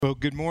Well,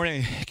 good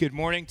morning. Good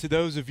morning to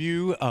those of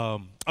you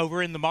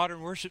over in the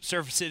Modern Worship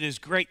Service. It is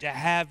great to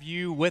have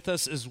you with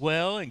us as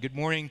well. And good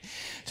morning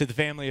to the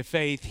family of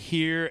faith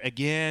here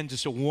again.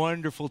 Just a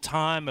wonderful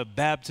time of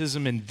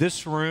baptism in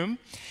this room.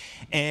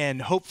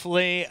 And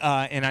hopefully,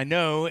 and I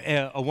know,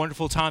 a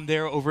wonderful time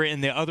there over in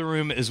the other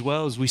room as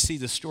well, as we see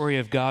the story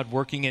of God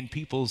working in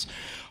people's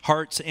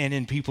hearts and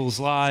in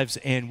people's lives.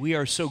 And we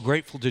are so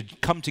grateful to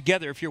come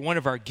together. If you're one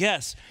of our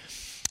guests,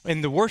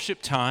 in the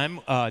worship time,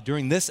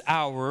 during this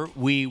hour,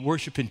 we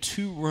worship in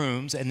two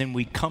rooms, and then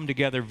we come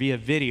together via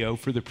video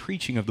for the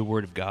preaching of the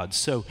Word of God.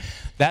 So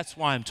that's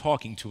why I'm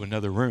talking to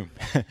another room.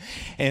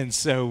 And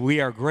so we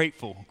are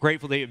grateful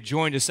that you have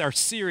joined us. Our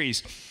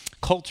series,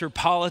 Culture,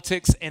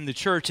 Politics, and the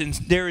Church, and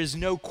there is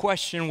no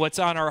question what's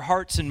on our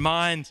hearts and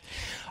minds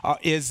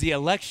is the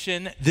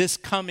election this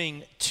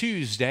coming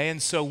Tuesday.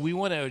 And so we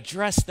want to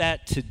address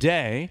that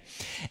today.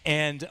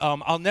 And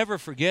I'll never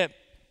forget,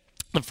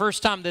 the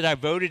first time that I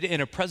voted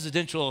in a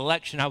presidential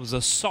election, I was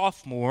a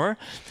sophomore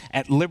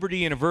at Liberty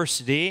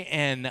University,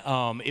 and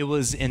it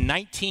was in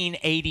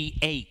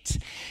 1988.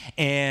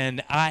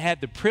 And I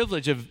had the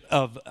privilege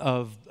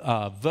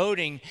of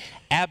voting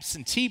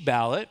absentee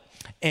ballot,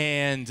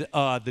 and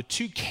the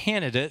two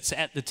candidates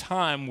at the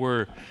time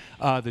were,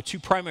 the two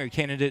primary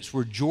candidates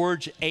were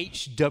George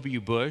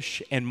H.W.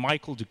 Bush and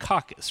Michael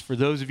Dukakis, for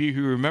those of you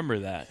who remember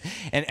that.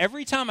 And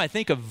every time I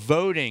think of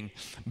voting,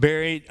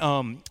 Barry,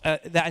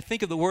 I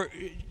think of the word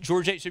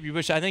George H.W.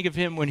 Bush, I think of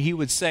him when he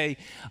would say,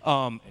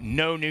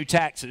 no new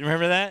taxes.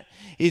 Remember that?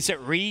 He said,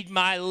 read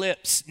my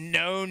lips,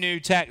 no new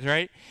tax,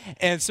 right?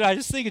 And so I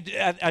just think,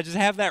 I just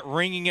have that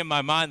ringing in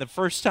my mind the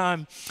first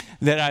time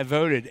that I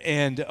voted.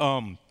 And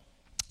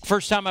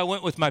first time I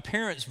went with my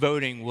parents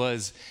voting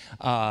was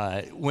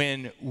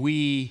when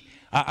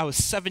I was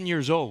 7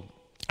 years old.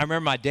 I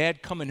remember my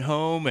dad coming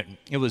home, and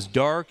it was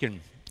dark,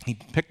 and he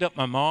picked up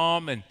my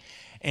mom,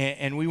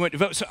 and we went to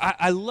vote. So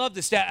I love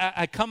this.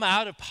 I come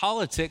out of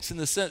politics in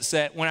the sense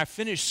that when I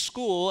finished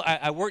school,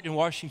 I worked in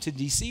Washington,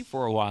 D.C.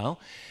 for a while.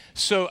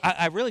 So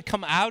I really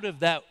come out of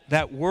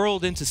that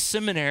world into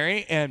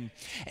seminary, and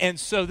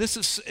so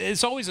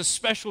it's always a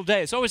special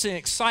day. It's always an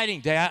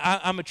exciting day.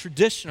 I'm a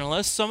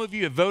traditionalist. Some of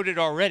you have voted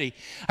already.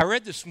 I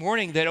read this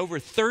morning that over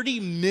 30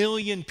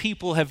 million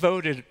people have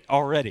voted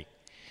already.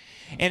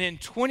 And in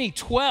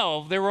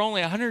 2012, there were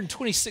only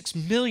 126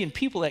 million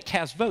people that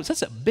cast votes.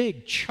 That's a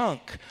big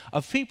chunk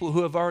of people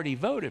who have already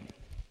voted.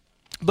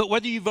 But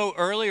whether you vote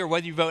early or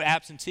whether you vote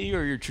absentee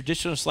or you're a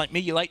traditionalist like me,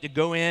 you like to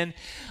go in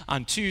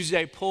on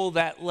Tuesday, pull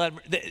that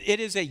lever. It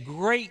is a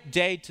great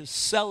day to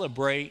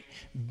celebrate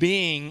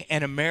being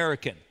an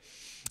American.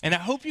 And I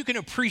hope you can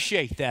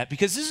appreciate that,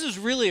 because this is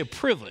really a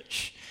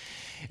privilege.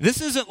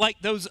 This isn't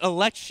like those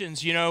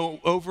elections,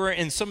 over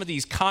in some of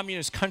these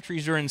communist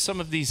countries or in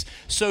some of these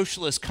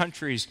socialist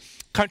countries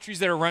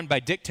that are run by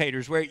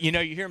dictators, where, you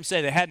hear them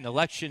say they had an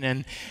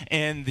election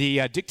and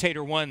the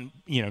dictator won,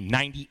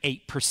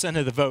 98%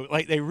 of the vote.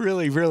 Like they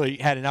really, really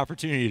had an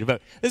opportunity to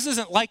vote. This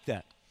isn't like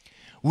that.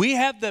 We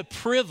have the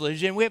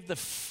privilege and we have the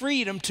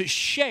freedom to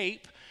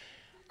shape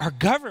our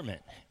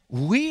government.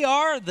 We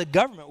are the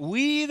government.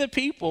 We, the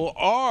people,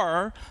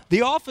 are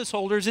the office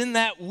holders in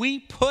that we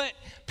put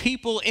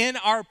people in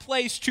our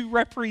place to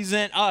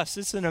represent us.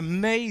 It's an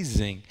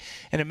amazing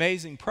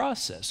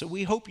process. So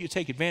we hope you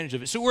take advantage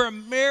of it. So we're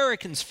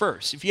Americans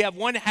first. If you have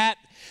one hat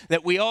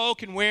that we all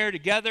can wear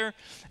together,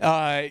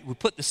 we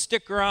put the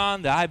sticker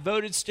on, the I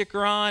voted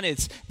sticker on.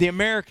 It's the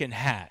American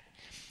hat.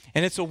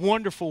 And it's a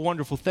wonderful,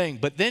 wonderful thing.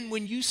 But then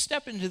when you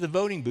step into the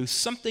voting booth,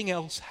 something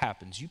else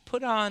happens. You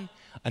put on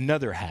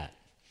another hat.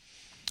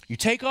 You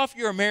take off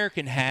your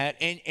American hat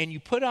and you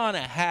put on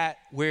a hat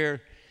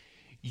where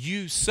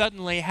you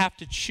suddenly have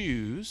to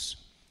choose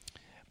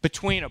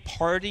between a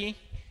party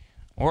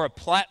or a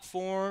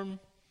platform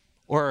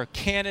or a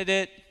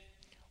candidate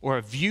or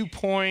a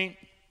viewpoint.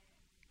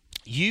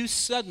 You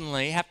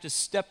suddenly have to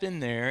step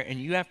in there and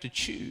you have to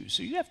choose.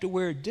 So you have to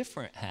wear a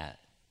different hat.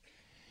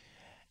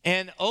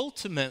 And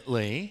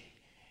ultimately,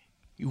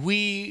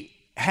 we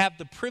have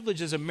the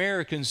privilege as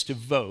Americans to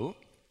vote,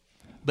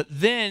 but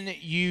then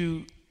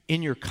you,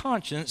 in your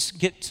conscience,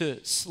 get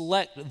to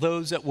select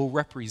those that will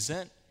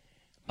represent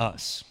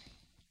us.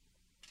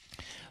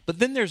 But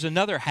then there's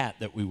another hat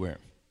that we wear.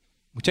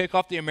 We take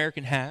off the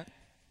American hat,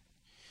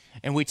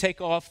 and we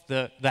take off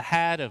the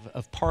hat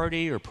of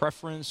party or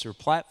preference or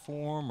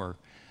platform or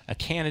a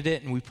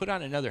candidate, and we put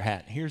on another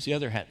hat. Here's the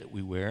other hat that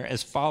we wear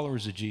as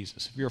followers of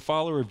Jesus. If you're a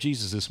follower of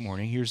Jesus this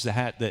morning, here's the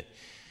hat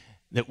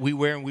that we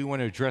wear and we want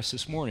to address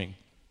this morning.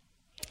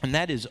 And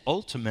that is,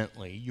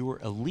 ultimately, your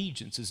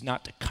allegiance is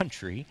not to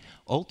country.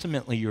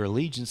 Ultimately, your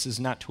allegiance is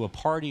not to a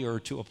party or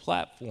to a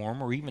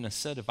platform or even a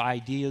set of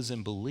ideas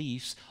and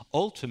beliefs.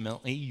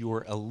 Ultimately,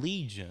 your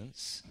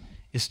allegiance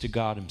is to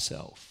God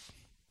himself.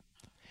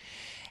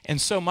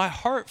 And so my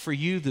heart for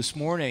you this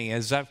morning,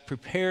 as I've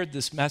prepared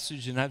this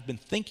message and I've been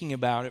thinking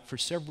about it for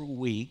several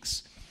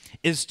weeks,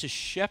 is to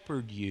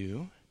shepherd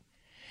you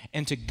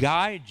and to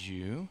guide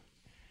you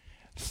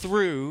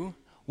through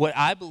what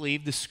I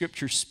believe the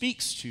Scripture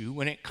speaks to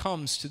when it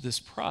comes to this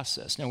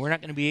process. Now, we're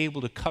not going to be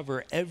able to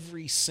cover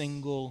every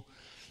single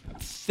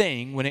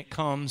thing when it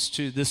comes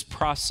to this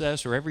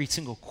process, or every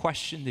single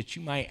question that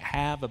you might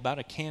have about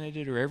a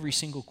candidate, or every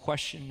single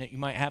question that you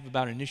might have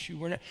about an issue.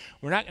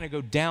 We're not going to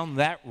go down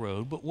that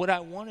road, but what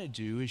I want to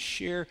do is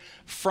share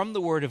from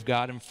the Word of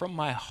God and from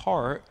my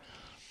heart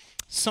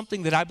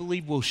something that I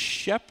believe will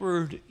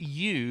shepherd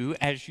you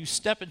as you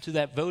step into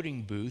that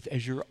voting booth,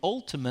 as you're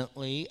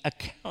ultimately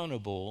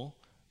accountable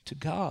to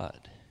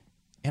God.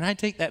 And I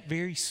take that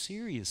very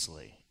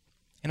seriously,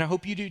 and I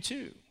hope you do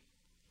too.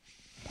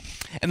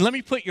 And let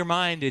me put your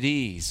mind at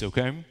ease,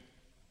 okay?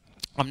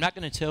 I'm not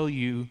going to tell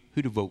you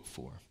who to vote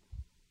for.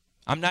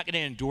 I'm not going to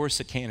endorse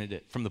a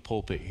candidate from the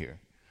pulpit here.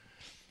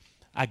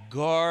 I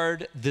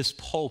guard this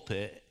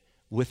pulpit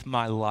with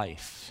my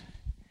life.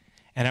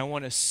 And I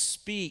want to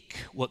speak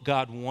what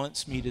God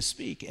wants me to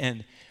speak.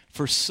 And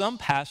for some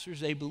pastors,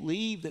 they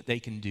believe that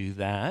they can do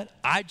that.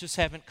 I just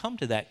haven't come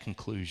to that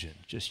conclusion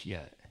just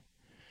yet.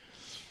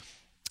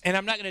 And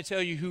I'm not going to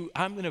tell you who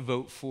I'm going to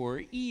vote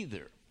for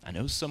either. I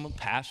know some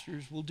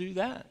pastors will do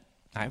that.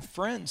 I have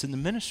friends in the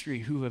ministry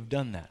who have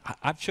done that.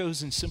 I've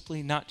chosen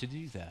simply not to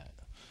do that.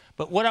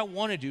 But what I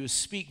want to do is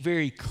speak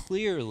very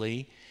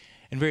clearly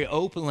and very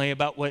openly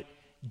about what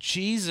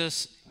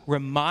Jesus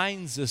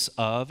reminds us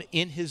of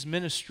in his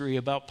ministry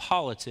about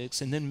politics,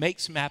 and then make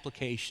some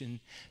application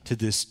to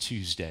this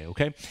Tuesday,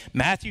 okay?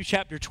 Matthew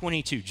chapter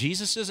 22.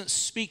 Jesus doesn't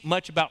speak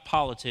much about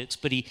politics,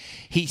 but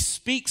he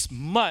speaks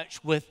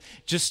much with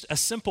just a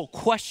simple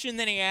question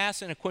that he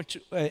asks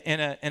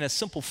and a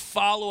simple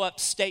follow-up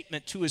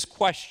statement to his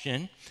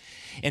question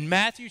in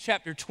Matthew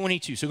chapter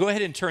 22. So go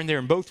ahead and turn there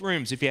in both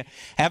rooms. If you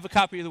have a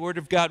copy of the Word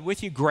of God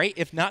with you, great.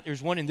 If not,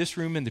 there's one in this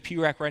room in the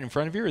pew rack right in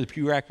front of you, or the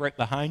pew rack right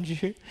behind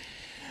you.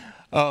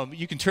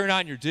 You can turn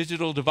on your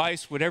digital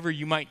device, whatever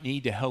you might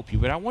need to help you.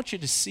 But I want you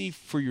to see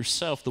for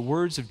yourself the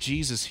words of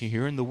Jesus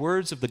here and the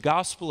words of the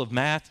Gospel of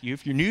Matthew.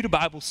 If you're new to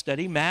Bible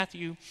study,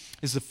 Matthew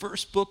is the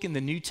first book in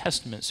the New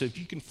Testament. So if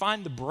you can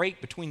find the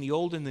break between the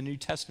Old and the New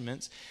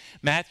Testaments,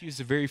 Matthew is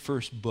the very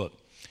first book.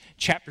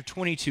 Chapter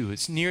 22,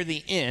 it's near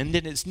the end,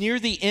 and it's near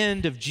the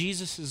end of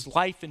Jesus'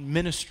 life and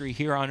ministry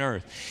here on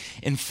earth.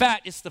 In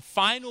fact, it's the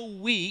final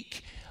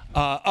week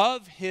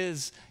of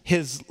his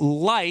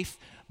life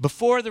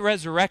before the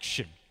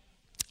resurrection.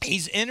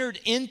 He's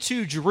entered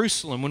into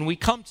Jerusalem when we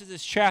come to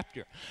this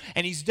chapter,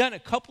 and he's done a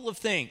couple of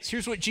things.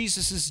 Here's what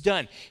Jesus has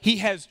done. He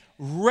has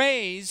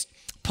raised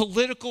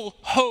political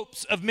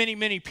hopes of many,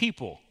 many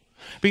people.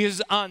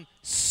 Because on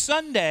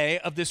Sunday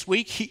of this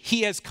week,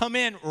 he has come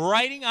in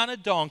riding on a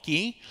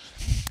donkey,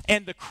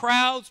 and the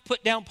crowds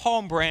put down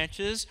palm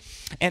branches,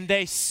 and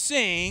they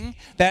sing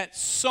that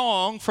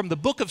song from the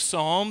book of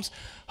Psalms,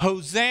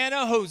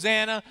 Hosanna,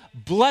 Hosanna,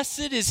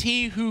 blessed is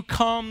he who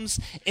comes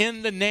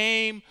in the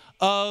name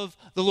of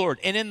the Lord.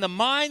 And in the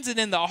minds and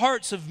in the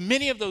hearts of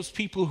many of those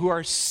people who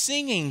are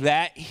singing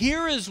that,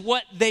 here is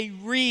what they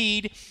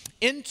read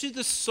into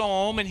the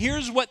psalm, and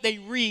here's what they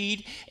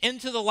read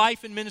into the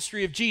life and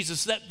ministry of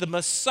Jesus, that the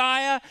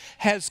Messiah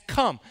has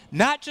come.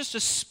 Not just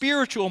a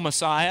spiritual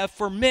Messiah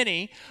for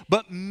many,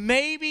 but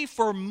maybe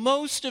for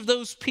most of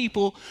those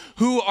people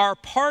who are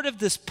part of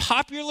this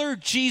popular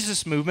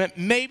Jesus movement,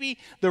 maybe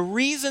the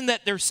reason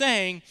that they're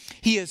saying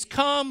he has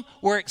come,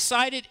 we're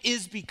excited,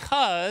 is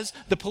because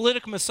the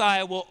political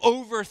Messiah will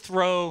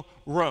overthrow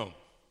Rome.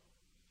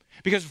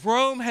 Because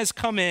Rome has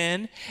come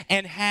in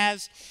and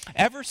has,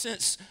 ever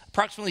since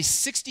approximately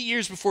 60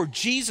 years before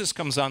Jesus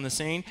comes on the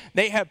scene,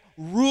 they have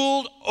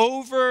ruled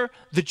over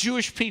the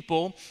Jewish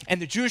people,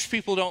 and the Jewish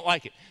people don't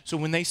like it. So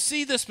when they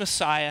see this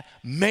Messiah,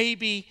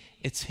 maybe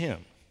it's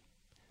him.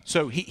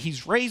 So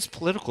he's raised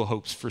political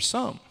hopes for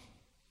some.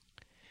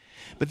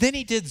 But then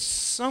he did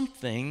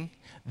something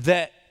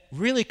that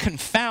really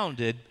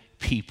confounded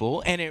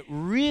people, and it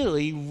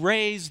really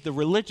raised the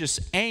religious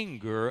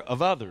anger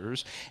of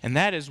others, and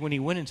that is when he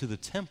went into the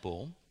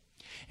temple,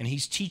 and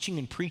he's teaching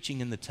and preaching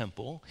in the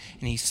temple,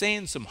 and he's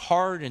saying some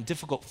hard and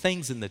difficult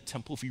things in the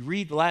temple. If you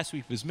read the last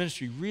week of his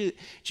ministry,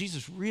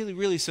 Jesus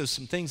really says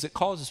some things that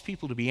causes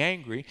people to be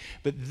angry,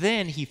 but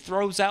then he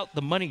throws out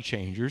the money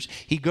changers.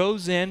 He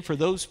goes in for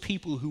those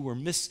people who were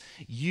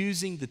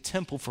misusing the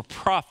temple for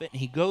profit, and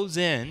he goes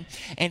in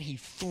and he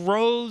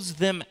throws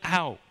them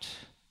out.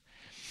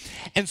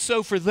 And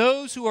so for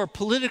those who are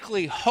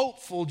politically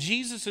hopeful,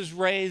 Jesus has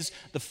raised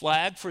the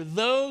flag. For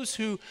those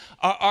who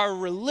are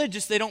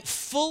religious, they don't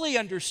fully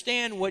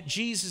understand what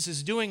Jesus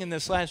is doing in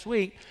this last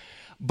week.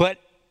 But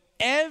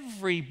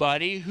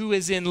everybody who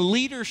is in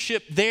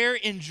leadership there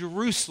in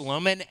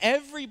Jerusalem, and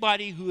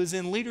everybody who is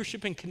in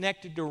leadership and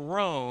connected to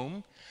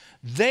Rome,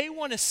 they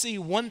want to see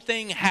one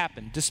thing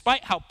happen.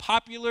 Despite how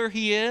popular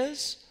he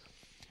is,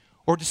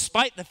 or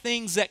despite the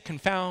things that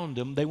confound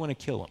him, they want to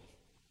kill him.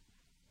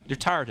 They're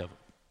tired of him.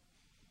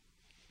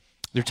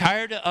 They're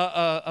tired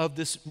of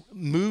this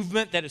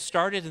movement that has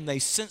started, and they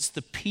sense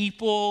the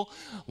people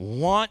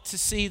want to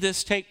see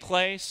this take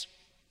place.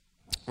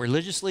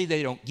 Religiously,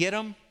 they don't get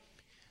him.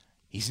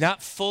 He's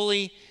not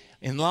fully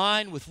in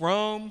line with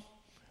Rome,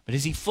 but But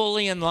is he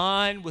fully in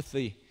line with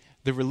the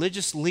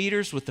religious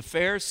leaders, with the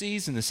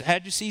Pharisees and the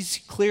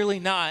Sadducees? Clearly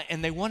not,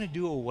 and they want to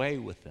do away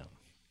with them.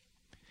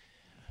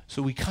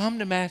 So we come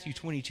to Matthew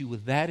 22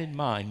 with that in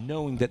mind,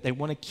 knowing that they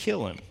want to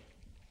kill him.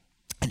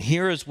 And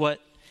here is what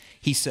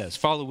he says.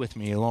 Follow with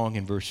me along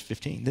in verse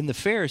 15. Then the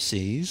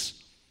Pharisees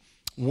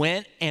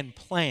went and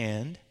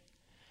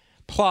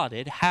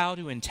plotted how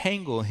to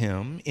entangle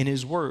him in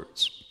his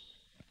words.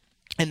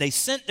 And they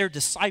sent their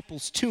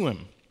disciples to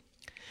him,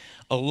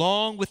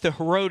 along with the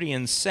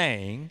Herodians,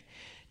 saying,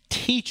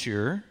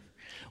 Teacher,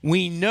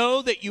 we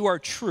know that you are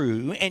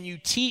true, and you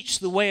teach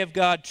the way of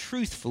God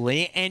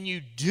truthfully, and you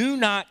do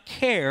not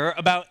care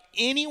about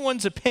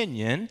anyone's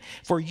opinion,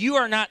 for you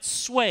are not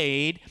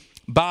swayed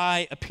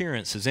by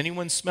appearances.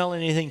 Anyone smell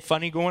anything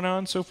funny going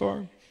on so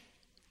far?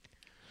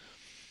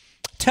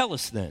 Tell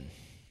us then,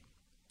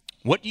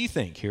 what do you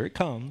think? Here it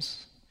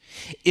comes.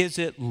 Is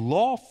it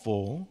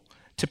lawful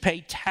to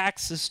pay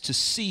taxes to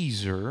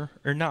Caesar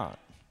or not?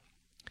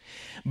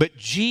 But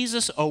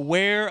Jesus,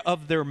 aware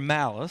of their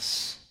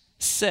malice,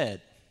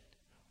 said,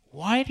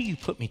 Why do you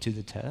put me to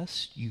the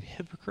test, you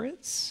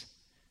hypocrites?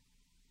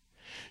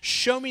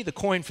 Show me the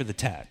coin for the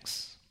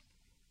tax.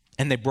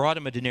 And they brought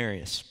him a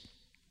denarius.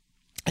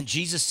 And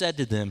Jesus said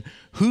to them,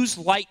 Whose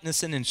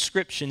likeness and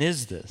inscription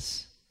is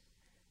this?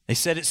 They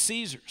said, It's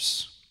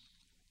Caesar's.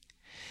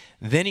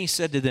 Then he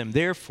said to them,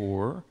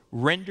 Therefore,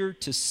 render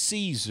to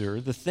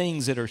Caesar the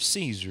things that are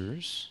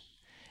Caesar's,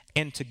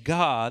 and to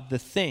God the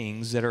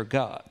things that are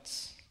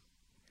God's.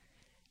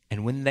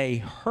 And when they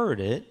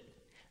heard it,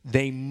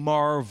 they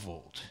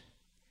marveled,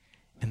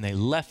 and they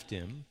left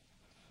him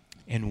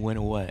and went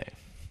away.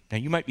 Now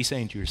you might be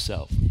saying to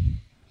yourself,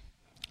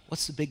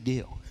 what's the big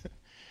deal?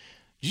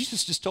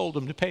 Jesus just told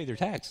them to pay their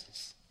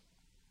taxes.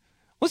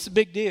 What's the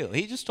big deal?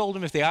 He just told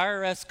them if the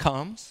IRS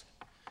comes,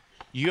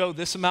 you owe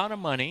this amount of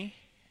money,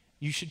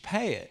 you should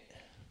pay it.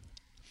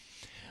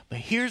 But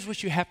here's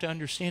what you have to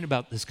understand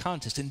about this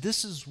contest, and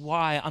this is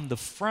why on the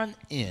front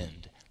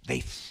end, they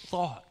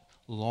thought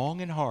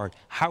long and hard,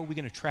 how are we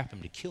going to trap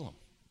him to kill him?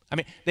 I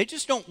mean, they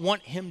just don't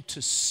want him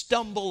to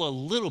stumble a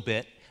little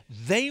bit.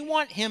 They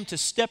want him to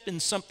step in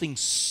something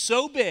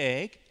so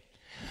big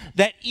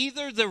that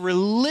either the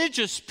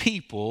religious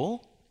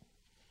people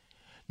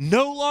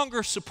no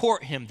longer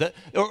support him,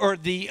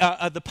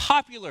 the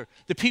popular,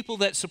 the people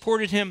that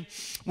supported him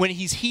when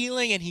he's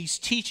healing and he's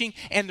teaching,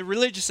 and the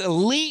religious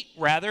elite,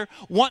 rather,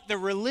 want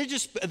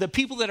the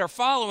people that are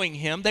following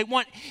him, they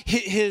want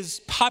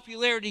his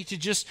popularity to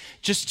just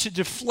to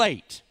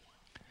deflate.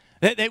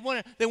 They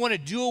want to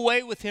do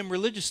away with him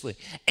religiously.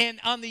 And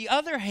on the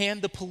other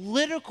hand, the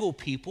political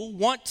people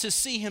want to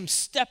see him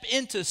step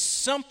into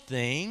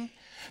something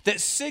that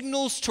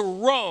signals to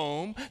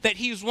Rome that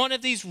he's one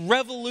of these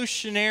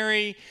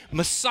revolutionary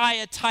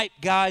Messiah-type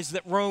guys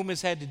that Rome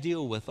has had to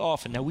deal with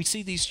often. Now, we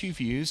see these two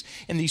views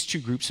in these two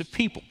groups of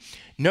people.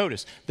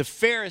 Notice, the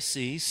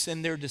Pharisees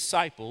send their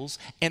disciples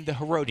and the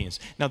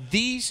Herodians. Now,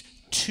 these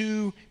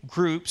two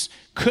groups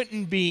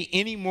couldn't be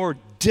any more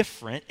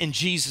different in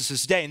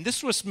Jesus' day. And this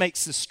is what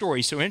makes this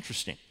story so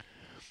interesting.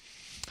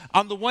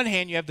 On the one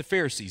hand, you have the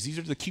Pharisees. These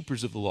are the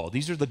keepers of the law.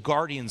 These are the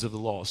guardians of the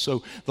law.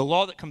 So the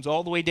law that comes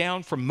all the way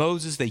down from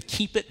Moses, they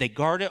keep it, they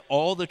guard it,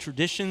 all the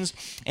traditions.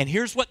 And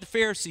here's what the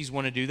Pharisees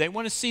want to do. They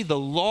want to see the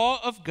law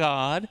of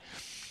God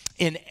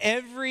in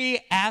every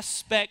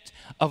aspect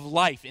of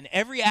life, in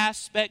every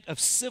aspect of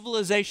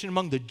civilization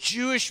among the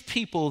Jewish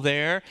people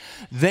there.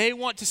 They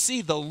want to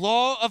see the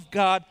law of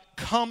God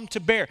come to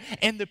bear.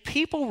 And the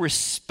people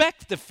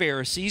respect the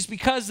Pharisees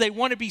because they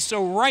want to be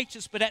so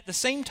righteous, but at the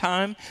same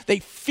time, they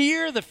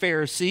fear the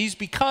Pharisees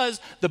because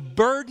the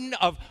burden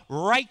of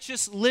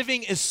righteous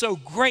living is so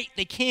great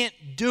they can't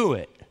do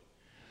it.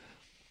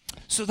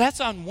 So that's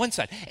on one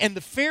side. And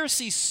the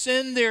Pharisees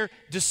send their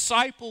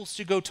disciples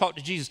to go talk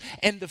to Jesus.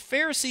 And the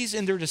Pharisees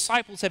and their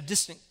disciples have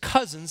distant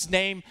cousins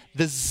named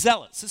the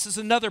Zealots. This is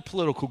another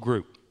political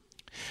group.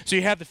 So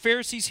you have the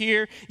Pharisees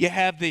here, you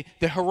have the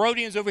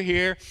Herodians over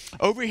here.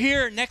 Over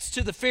here next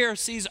to the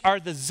Pharisees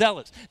are the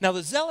Zealots. Now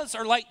the Zealots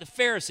are like the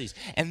Pharisees,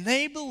 and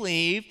they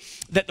believe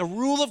that the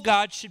rule of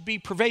God should be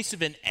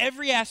pervasive in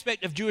every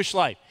aspect of Jewish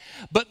life.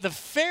 But the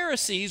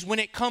Pharisees, when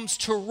it comes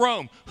to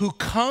Rome, who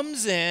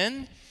comes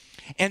in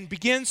and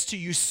begins to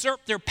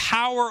usurp their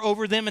power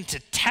over them and to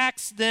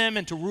tax them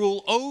and to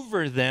rule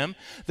over them,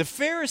 the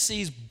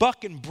Pharisees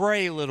buck and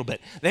bray a little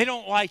bit. They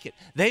don't like it.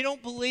 They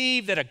don't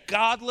believe that a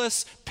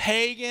godless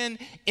pagan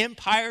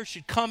empire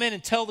should come in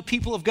and tell the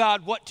people of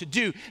God what to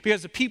do,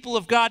 because the people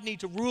of God need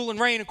to rule and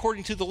reign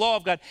according to the law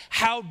of God.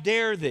 How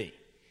dare they?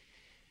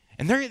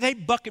 And they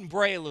buck and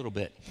bray a little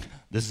bit.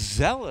 The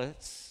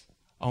Zealots,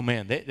 oh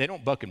man, they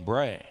don't buck and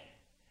bray.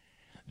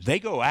 They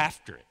go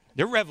after it.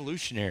 They're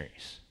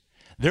revolutionaries.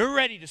 They're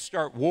ready to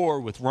start war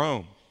with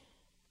Rome.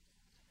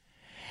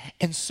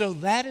 And so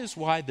that is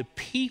why the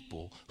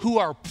people who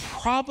are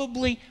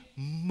probably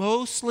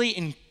mostly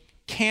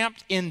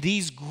encamped in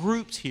these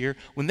groups here,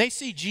 when they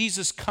see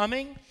Jesus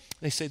coming,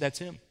 they say, that's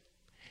him.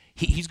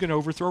 He's going to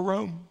overthrow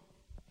Rome.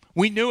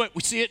 We knew it.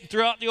 We see it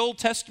throughout the Old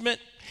Testament.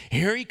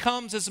 Here he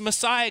comes as a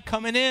Messiah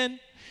coming in.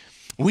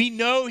 We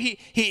know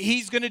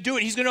he's going to do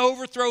it. He's going to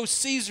overthrow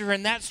Caesar,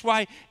 and that's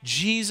why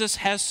Jesus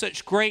has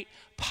such great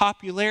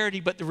popularity.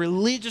 But the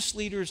religious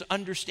leaders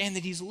understand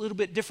that he's a little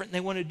bit different, and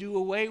they want to do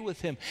away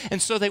with him.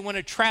 And so they want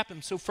to trap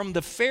him. So from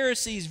the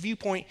Pharisees'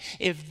 viewpoint,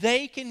 if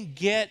they can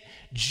get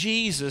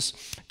Jesus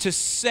to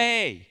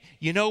say,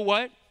 you know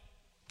what?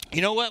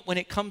 You know what? When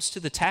it comes to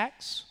the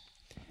tax,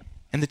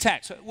 and the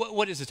tax,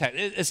 what is a tax?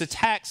 It's a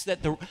tax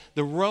that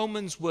the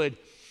Romans would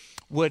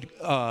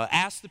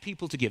ask the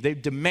people to give. They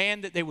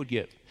demand that they would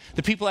give.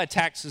 The people had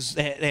taxes.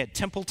 They had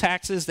temple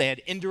taxes. They had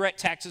indirect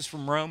taxes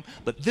from Rome.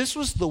 But this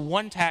was the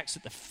one tax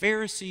that the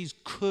Pharisees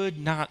could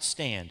not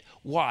stand.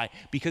 Why?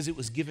 Because it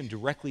was given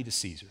directly to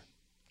Caesar.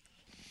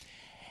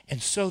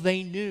 And so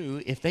they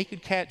knew if they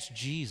could catch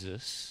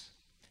Jesus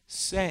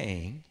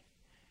saying,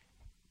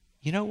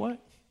 you know what?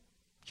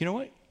 You know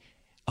what?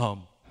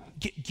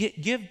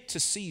 Give to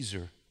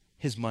Caesar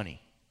his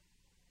money.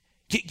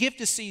 Give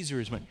to Caesar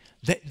his money.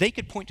 They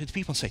could point to the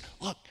people and say,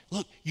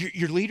 look,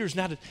 your leader's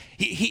not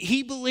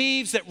he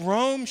believes that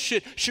Rome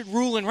should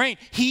rule and reign.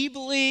 He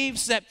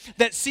believes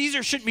that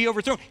Caesar shouldn't be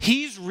overthrown.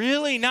 He's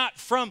really not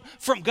from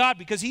God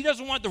because he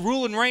doesn't want the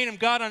rule and reign of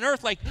God on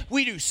earth like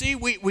we do. See,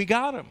 we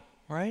got him,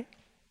 right?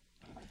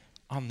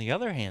 On the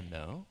other hand,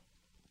 though,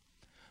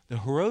 the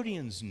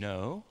Herodians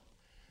know,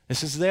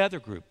 this is the other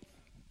group.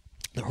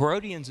 The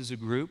Herodians is a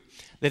group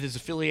that is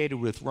affiliated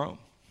with Rome.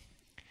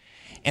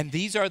 And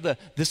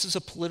this is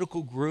a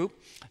political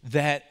group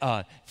that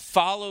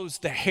follows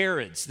the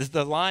Herods,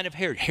 the line of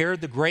Herod.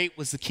 Herod the Great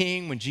was the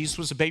king. When Jesus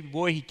was a baby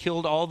boy, he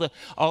killed all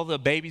the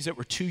babies that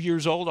were 2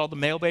 years old, all the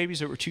male babies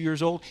that were 2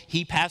 years old.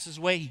 He passes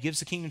away. He gives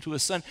the kingdom to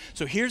his son.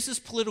 So here's this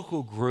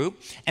political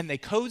group, and they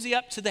cozy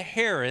up to the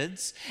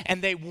Herods,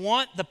 and they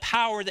want the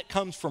power that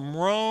comes from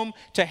Rome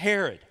to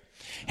Herod.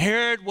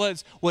 Herod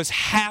was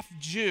half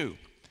Jew.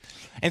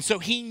 And so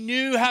he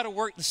knew how to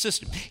work the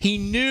system. He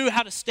knew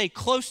how to stay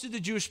close to the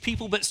Jewish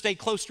people, but stay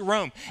close to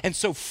Rome. And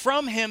so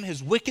from him,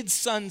 his wicked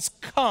sons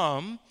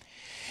come.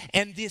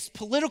 And this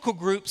political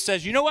group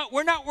says, you know what?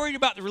 We're not worried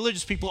about the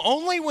religious people.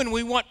 Only when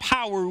we want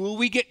power will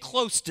we get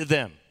close to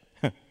them.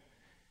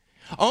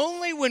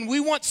 Only when we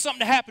want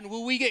something to happen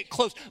will we get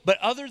close. But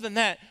other than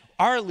that,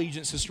 our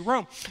allegiance is to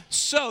Rome.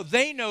 So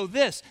they know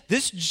this.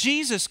 This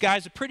Jesus guy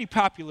is a pretty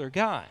popular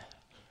guy.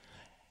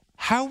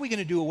 How are we going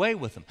to do away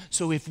with him?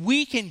 So if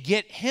we can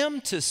get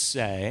him to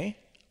say,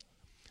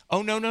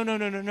 oh, no,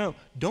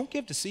 don't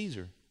give to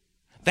Caesar.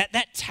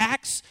 That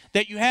tax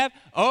that you have,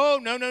 oh,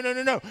 no.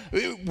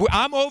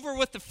 I'm over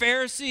with the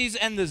Pharisees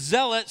and the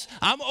Zealots.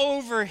 I'm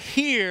over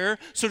here,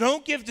 so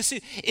don't give to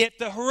Caesar. If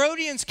the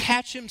Herodians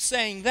catch him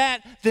saying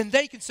that, then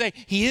they can say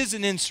he is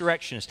an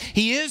insurrectionist.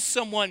 He is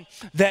someone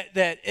that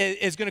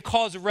is going to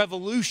cause a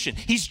revolution.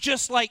 He's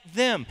just like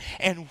them.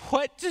 And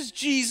what does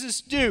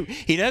Jesus do?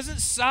 He doesn't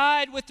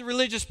side with the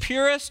religious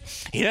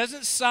purists. He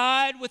doesn't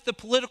side with the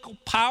political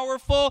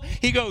powerful.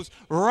 He goes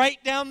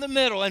right down the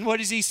middle. And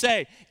what does he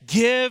say?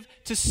 Give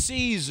to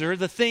Caesar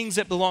the things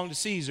that belong to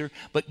Caesar,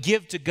 but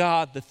give to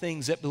God the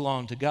things that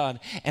belong to God.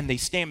 And they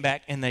stand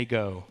back and they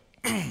go,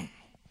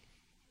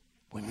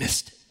 we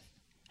missed it.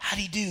 How'd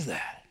he do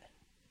that?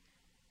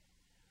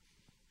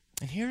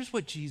 And here's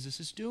what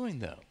Jesus is doing,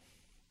 though.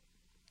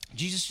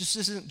 Jesus just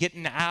isn't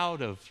getting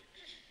out of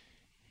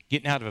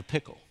a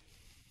pickle.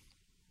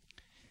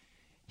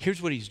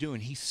 Here's what he's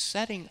doing. He's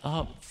setting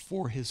up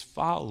for his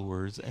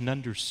followers an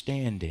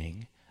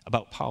understanding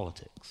about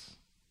politics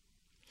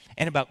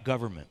and about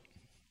government.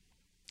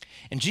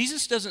 And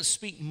Jesus doesn't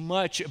speak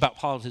much about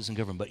politics and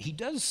government, but he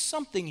does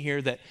something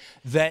here that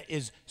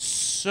is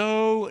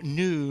so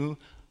new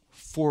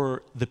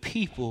for the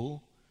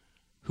people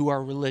who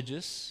are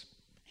religious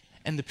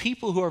and the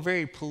people who are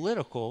very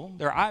political.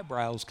 Their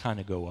eyebrows kind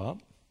of go up.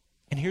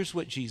 And here's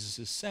what Jesus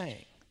is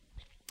saying.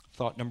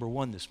 Thought number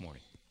one this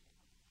morning.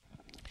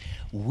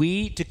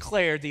 We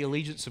declare the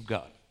allegiance of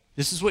God.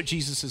 This is what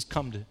Jesus has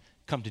come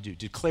to do,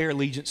 declare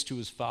allegiance to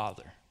his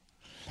Father.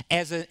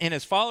 And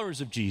as followers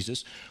of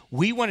Jesus,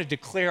 we want to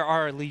declare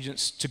our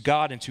allegiance to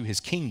God and to his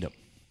kingdom.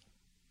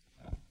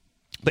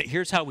 But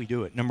here's how we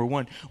do it. Number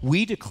one,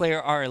 we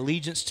declare our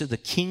allegiance to the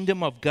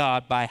kingdom of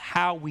God by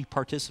how we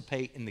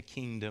participate in the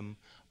kingdom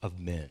of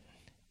men.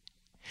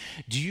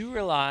 Do you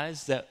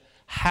realize that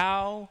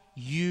how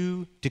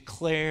you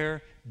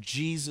declare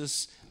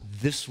Jesus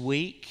this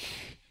week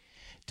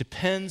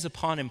depends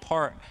upon, in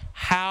part,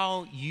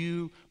 how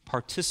you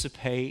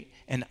participate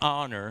and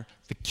honor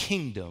the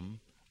kingdom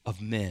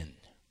of men?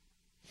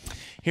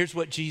 Here's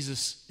what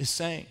Jesus is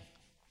saying.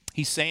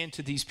 He's saying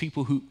to these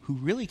people who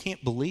really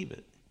can't believe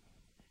it,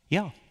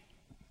 yeah,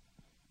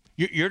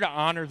 you're to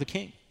honor the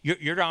king.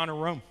 You're to honor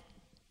Rome.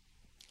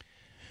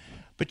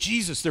 But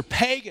Jesus, they're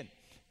pagan.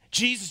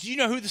 Jesus, do you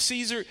know who the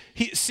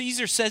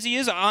Caesar says he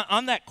is?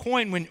 On that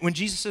coin, when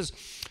Jesus says,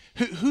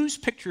 whose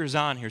picture is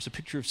on here? It's a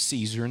picture of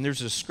Caesar, and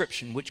there's a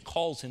description which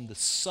calls him the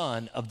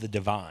Son of the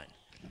Divine.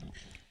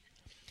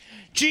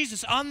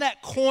 Jesus, on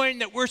that coin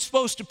that we're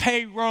supposed to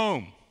pay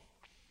Rome,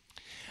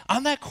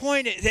 On that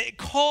coin, it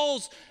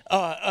calls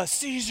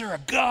Caesar a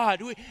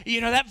god.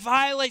 That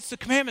violates the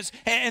commandments,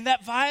 and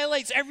that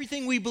violates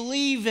everything we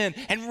believe in.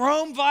 And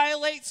Rome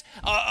violates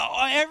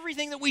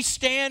everything that we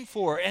stand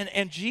for.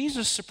 And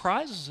Jesus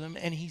surprises him,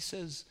 and he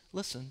says,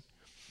 listen,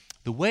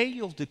 the way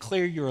you'll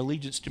declare your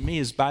allegiance to me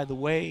is by the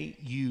way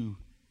you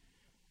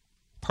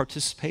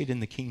participate in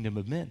the kingdom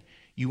of men.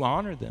 You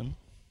honor them.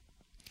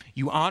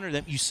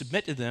 You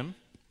submit to them.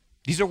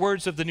 These are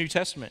words of the New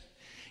Testament.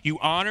 You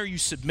honor, you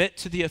submit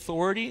to the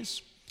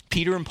authorities.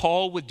 Peter and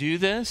Paul would do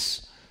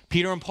this.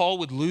 Peter and Paul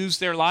would lose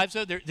their lives.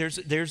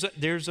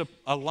 There's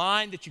a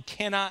line that you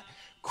cannot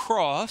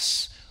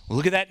cross. We'll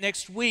look at that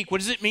next week.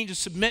 What does it mean to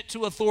submit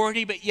to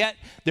authority, but yet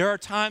there are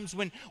times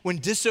when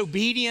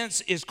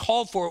disobedience is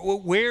called for? Well,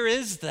 where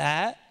is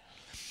that?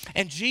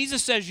 And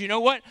Jesus says, you know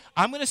what?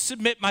 I'm going to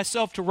submit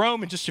myself to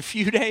Rome in just a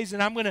few days,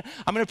 and I'm going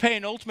to pay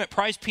an ultimate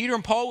price. Peter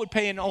and Paul would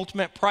pay an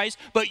ultimate price,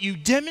 but you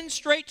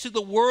demonstrate to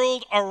the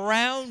world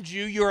around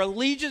you your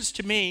allegiance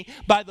to me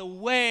by the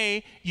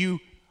way you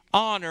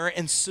honor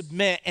and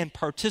submit and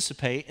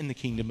participate in the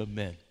kingdom of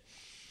men.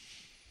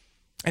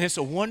 And it's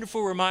a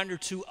wonderful reminder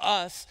to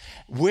us,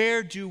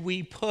 where do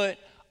we put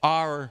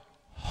our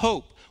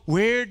hope?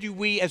 Where do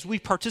we, as we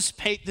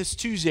participate this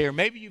Tuesday, or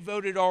maybe you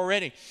voted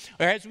already,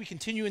 or as we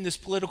continue in this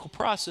political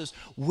process,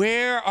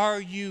 where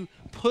are you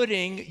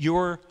putting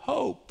your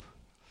hope?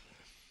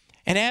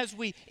 And as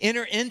we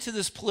enter into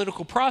this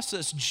political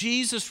process,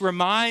 Jesus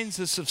reminds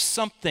us of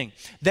something,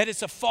 that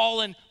it's a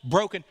fallen,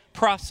 broken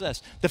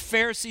process. The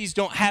Pharisees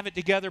don't have it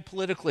together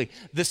politically.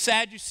 The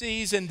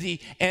Sadducees and the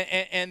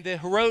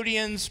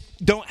Herodians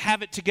don't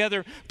have it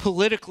together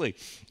politically.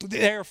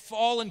 They're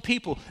fallen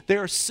people. They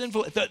are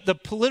sinful. The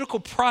political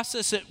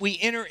process that we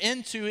enter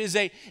into is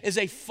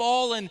a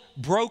fallen,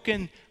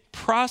 broken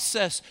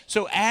process.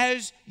 So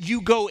as you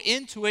go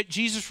into it,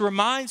 Jesus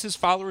reminds his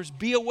followers,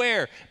 be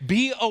aware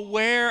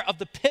of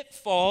the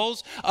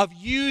pitfalls of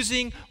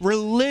using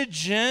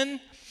religion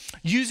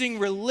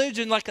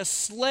like a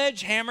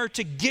sledgehammer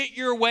to get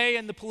your way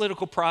in the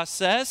political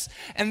process.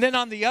 And then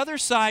on the other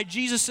side,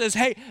 Jesus says,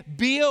 hey,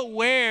 be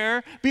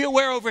aware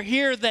over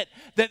here that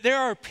there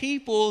are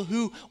people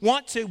who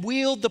want to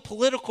wield the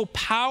political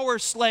power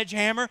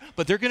sledgehammer,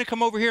 but they're going to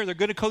come over here. They're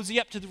going to cozy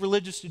up to the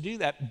religious to do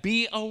that.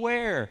 Be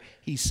aware,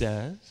 he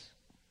says.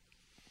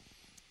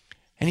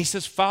 And he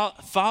says,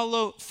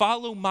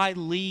 follow my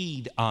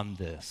lead on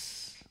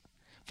this.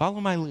 Follow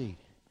my lead.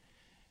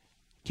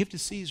 Give to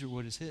Caesar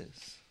what is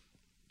his.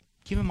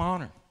 Give him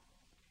honor.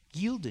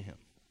 Yield to him.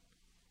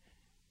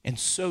 And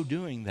so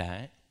doing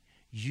that,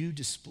 you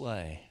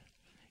display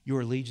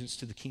your allegiance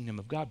to the kingdom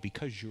of God,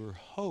 because your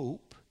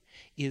hope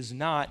is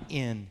not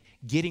in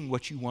getting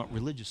what you want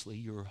religiously.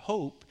 Your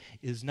hope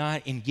is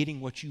not in getting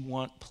what you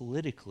want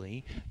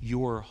politically.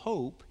 Your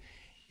hope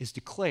is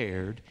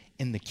declared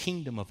in the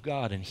kingdom of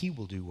God, and he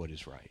will do what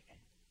is right.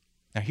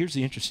 Now, here's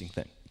the interesting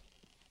thing,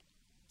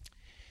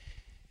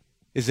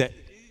 is that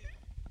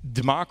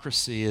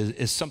democracy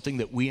is something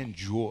that we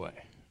enjoy.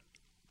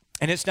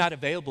 And it's not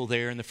available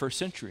there in the first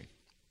century.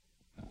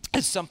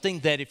 It's something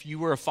that if you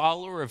were a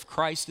follower of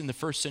Christ in the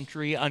first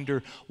century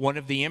under one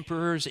of the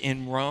emperors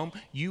in Rome,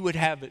 you would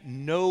have it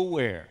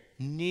nowhere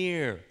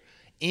near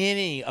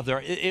any of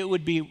their, it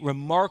would be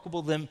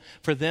remarkable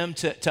for them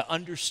to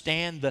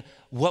understand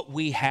what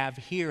we have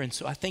here. And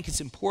so I think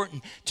it's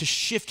important to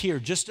shift here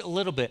just a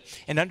little bit,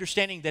 and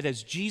understanding that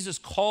as Jesus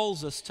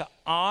calls us to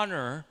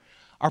honor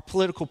our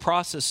political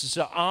processes,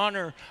 to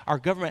honor our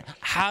government,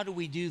 how do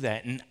we do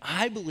that? And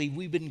I believe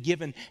we've been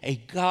given a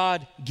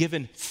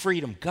God-given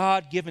freedom,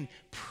 God-given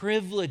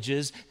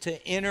privileges to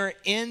enter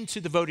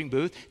into the voting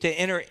booth, to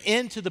enter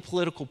into the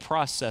political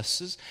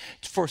processes,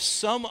 for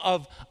some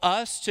of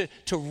us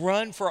to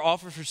run for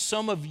office, for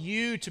some of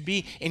you to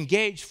be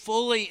engaged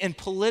fully in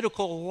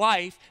political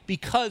life,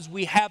 because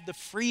we have the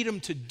freedom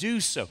to do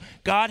so.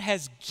 God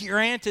has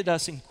granted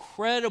us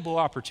incredible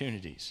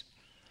opportunities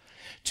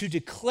to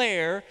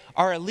declare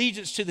our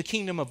allegiance to the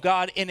kingdom of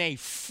God in a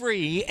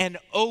free and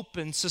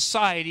open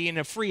society, in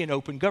a free and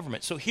open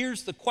government. So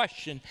here's the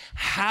question: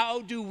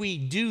 how do we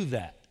do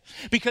that?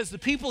 Because the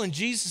people in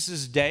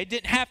Jesus' day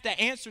didn't have to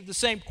answer the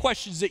same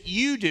questions that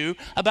you do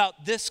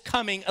about this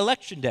coming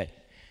election day.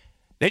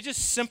 They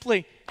just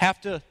simply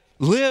have to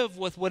live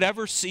with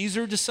whatever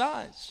Caesar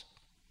decides.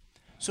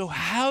 So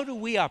how do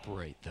we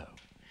operate, though?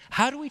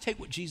 How do we take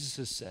what Jesus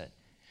has said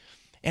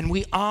and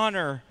we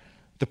honor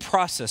the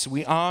process,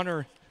 we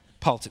honor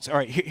politics? All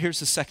right, here's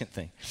the second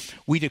thing.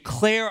 We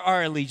declare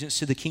our allegiance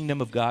to the kingdom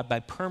of God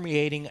by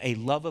permeating a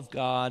love of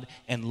God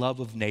and love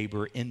of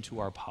neighbor into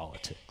our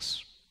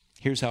politics.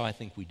 Here's how I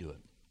think we do it.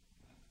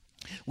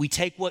 We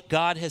take what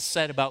God has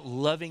said about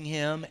loving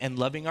him and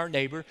loving our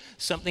neighbor,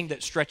 something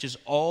that stretches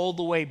all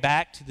the way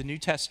back to the New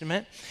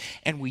Testament,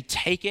 and we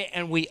take it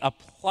and we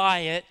apply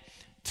it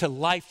to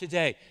life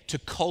today, to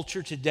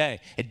culture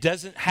today. It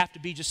doesn't have to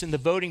be just in the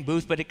voting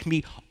booth, but it can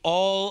be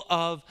all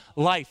of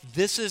life.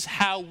 This is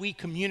how we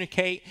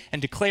communicate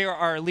and declare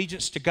our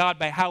allegiance to God,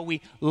 by how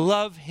we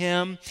love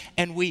him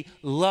and we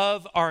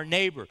love our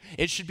neighbor.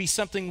 It should be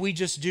something we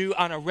just do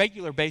on a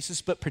regular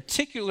basis, but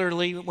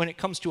particularly when it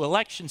comes to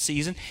election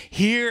season,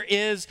 here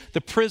is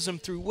the prism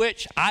through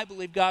which I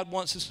believe God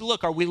wants us to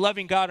look. Are we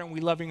loving God, or are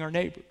we loving our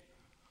neighbor?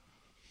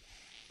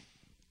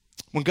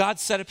 When God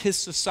set up his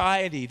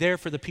society there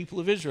for the people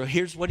of Israel,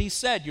 here's what he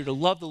said. You're to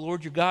love the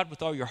Lord your God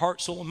with all your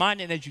heart, soul, and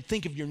mind. And as you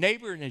think of your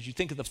neighbor and as you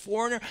think of the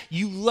foreigner,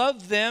 you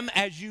love them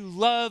as you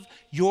love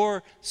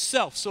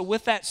yourself. So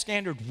with that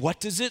standard, what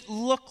does it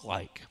look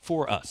like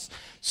for us?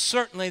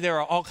 Certainly there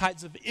are all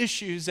kinds of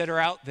issues that are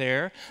out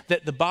there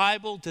that the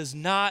Bible does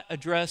not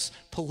address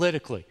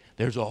politically.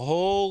 There's a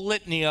whole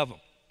litany of them.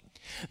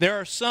 There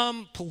are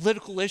some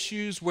political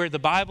issues where the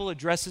Bible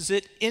addresses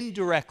it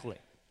indirectly.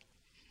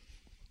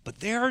 But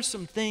there are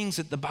some things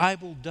that the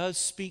Bible does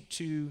speak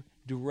to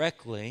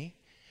directly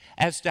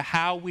as to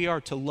how we are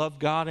to love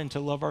God and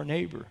to love our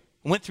neighbor.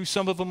 I went through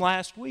some of them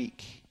last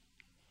week.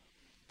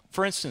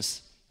 For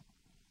instance,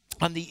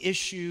 on the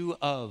issue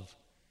of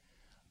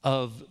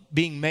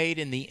being made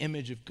in the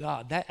image of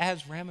God, that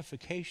has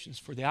ramifications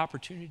for the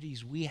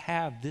opportunities we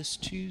have this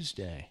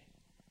Tuesday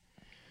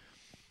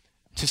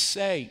to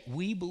say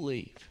we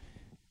believe,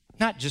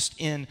 not just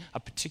in a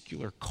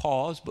particular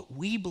cause, but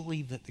we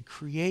believe that the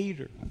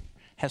Creator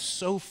has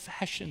so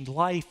fashioned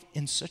life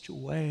in such a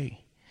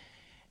way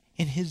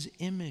in his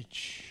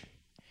image.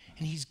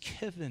 And he's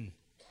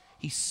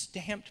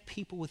stamped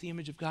people with the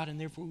image of God, and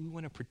therefore we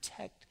want to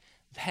protect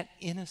that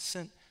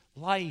innocent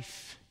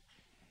life.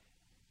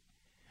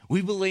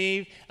 We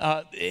believe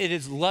it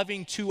is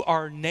loving to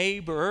our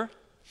neighbor.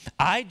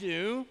 I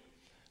do.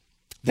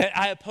 That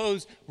I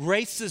oppose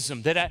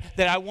racism, that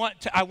I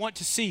want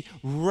to see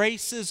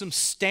racism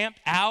stamped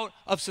out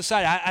of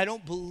society. I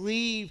don't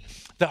believe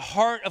the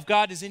heart of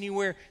God is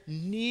anywhere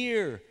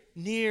near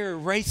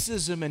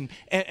racism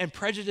and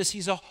prejudice.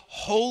 He's a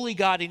holy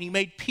God, and he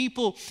made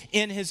people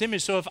in his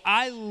image. So if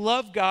I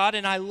love God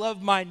and I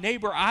love my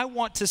neighbor, I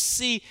want to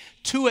see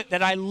to it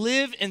that I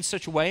live in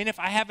such a way, and if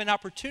I have an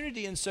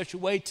opportunity in such a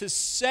way, to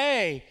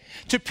say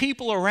to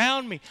people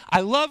around me, I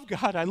love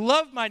God, I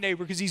love my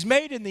neighbor, because he's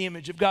made in the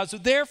image of God. So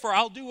therefore,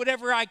 I'll do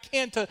whatever I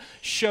can to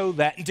show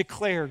that and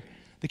declare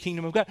the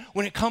kingdom of God.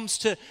 When it comes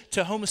to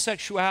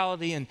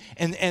homosexuality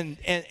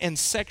and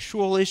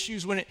sexual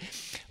issues,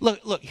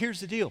 look, here's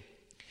the deal.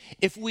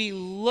 If we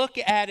look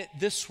at it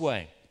this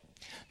way,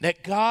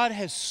 that God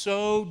has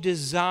so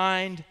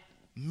designed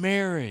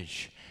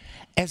marriage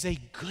as a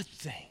good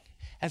thing,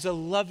 as a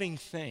loving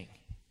thing,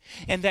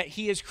 and that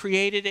he has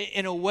created it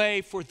in a way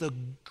for the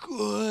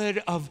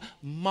good of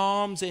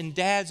moms and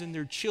dads and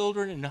their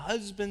children and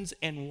husbands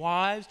and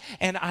wives.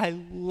 And I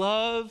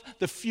love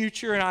the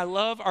future and I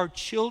love our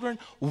children.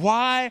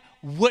 Why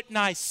wouldn't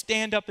I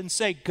stand up and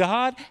say,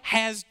 God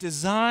has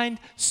designed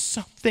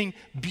something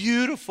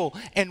beautiful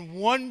and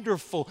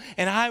wonderful,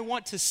 and I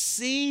want to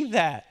see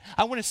that.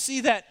 I want to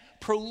see that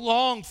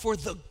prolonged for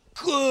the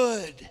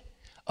good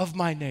of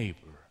my neighbor.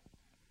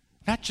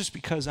 Not just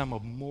because I'm a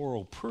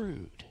moral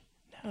prude.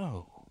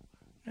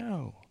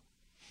 No.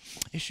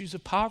 Issues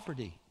of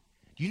poverty.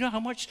 Do you know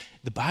how much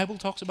the Bible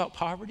talks about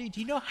poverty?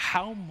 Do you know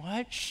how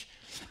much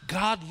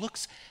God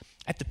looks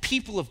at the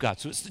people of God?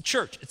 So it's the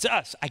church, it's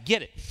us, I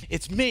get it.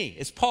 It's me,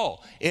 it's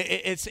Paul.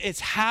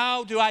 It's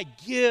how do I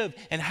give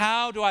and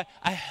how do I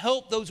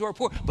help those who are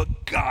poor?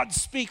 But God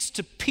speaks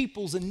to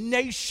peoples and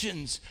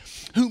nations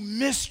who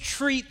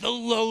mistreat the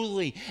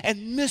lowly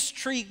and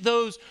mistreat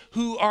those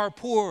who are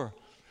poor.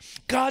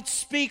 God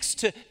speaks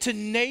to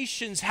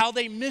nations how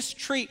they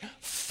mistreat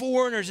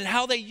foreigners and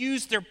how they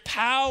use their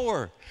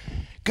power.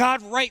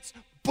 God writes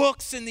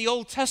books in the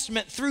Old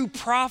Testament through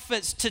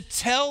prophets to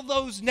tell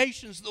those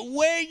nations, the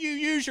way you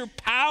use your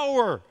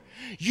power,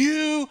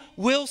 you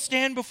will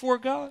stand before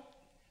God.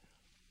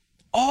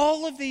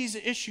 All of these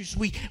issues,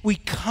 we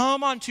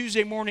come on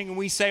Tuesday morning and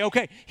we say,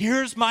 okay,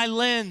 here's my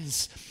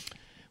lens.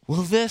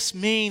 Will this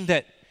mean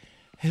that,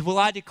 will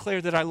I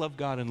declare that I love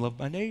God and love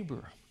my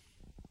neighbor?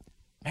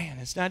 Man,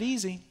 it's not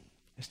easy.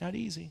 It's not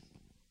easy.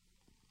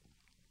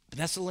 But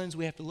that's the lens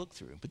we have to look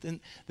through. But then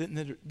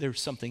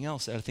there's something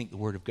else that I think the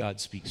Word of God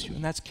speaks to,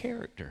 and that's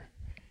character.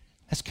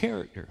 That's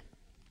character.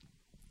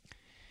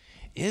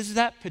 Is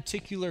that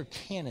particular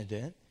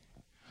candidate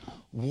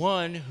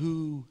one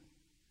who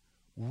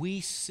we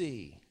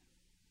see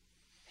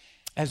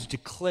as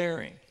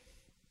declaring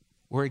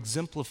or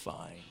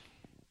exemplifying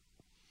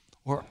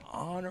or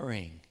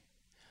honoring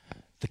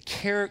the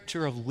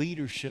character of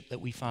leadership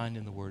that we find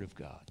in the Word of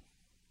God?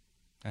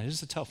 Now, this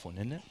is a tough one,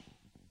 isn't it?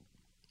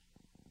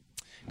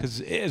 Because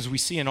as we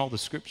see in all the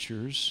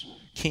scriptures,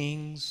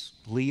 kings,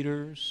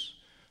 leaders,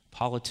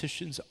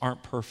 politicians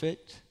aren't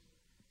perfect.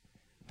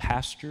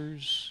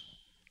 Pastors,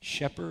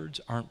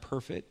 shepherds aren't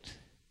perfect.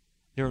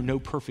 There are no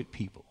perfect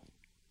people.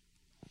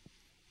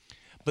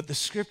 But the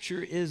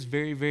scripture is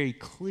very, very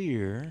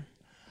clear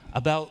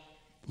about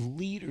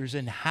leaders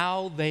and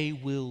how they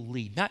will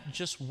lead. Not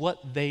just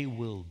what they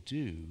will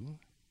do,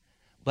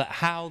 but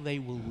how they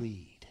will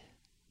lead.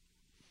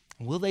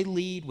 Will they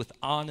lead with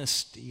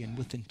honesty and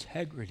with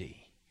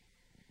integrity?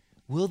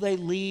 Will they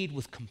lead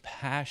with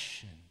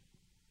compassion?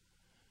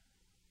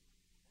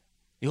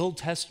 The Old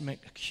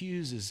Testament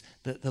accuses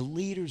the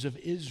leaders of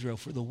Israel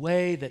for the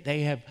way that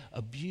they have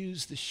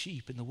abused the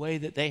sheep and the way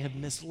that they have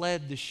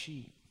misled the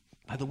sheep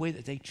by the way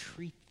that they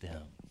treat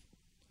them.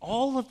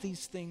 All of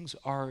these things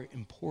are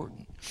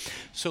important.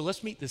 So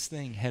let's meet this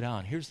thing head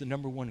on. Here's the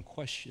number one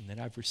question that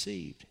I've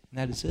received, and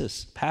that is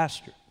this: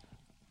 Pastor,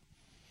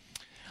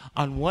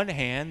 on one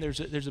hand,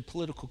 there's a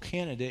political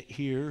candidate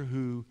here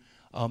who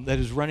that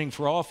is running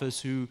for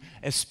office who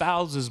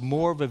espouses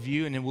more of a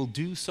view and will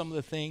do some of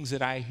the things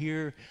that I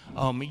hear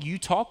you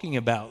talking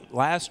about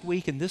last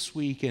week and this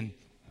week, and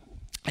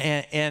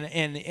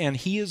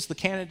he is the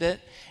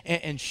candidate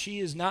and she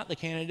is not the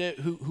candidate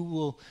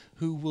who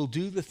will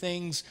do the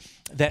things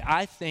that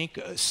I think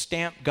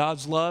stamp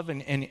God's love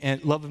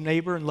and love of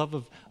neighbor and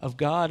love of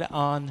God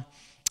on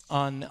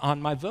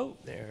my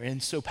vote there.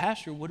 And so,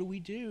 Pastor, what do we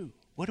do?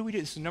 What do we do?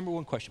 This is the number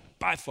one question,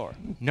 by far,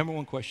 number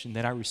one question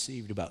that I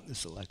received about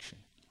this election.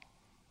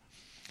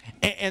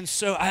 And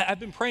so I've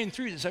been praying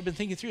through this. I've been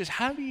thinking through this.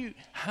 How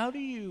do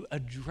you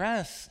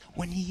address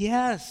when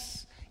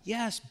yes,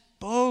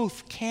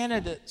 both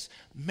candidates,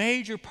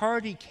 major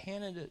party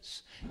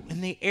candidates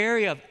in the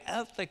area of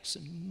ethics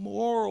and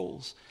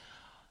morals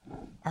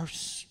are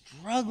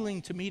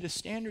struggling to meet a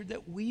standard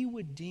that we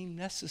would deem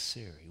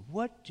necessary?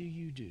 What do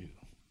you do?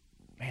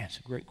 Man, it's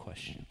a great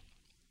question.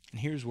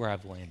 And here's where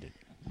I've landed.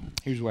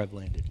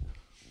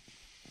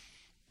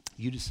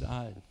 You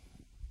decide.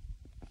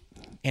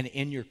 And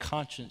in your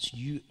conscience,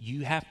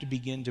 you have to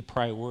begin to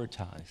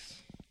prioritize.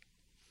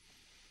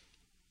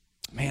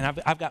 Man,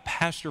 I've got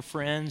pastor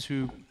friends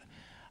who,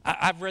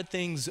 I've read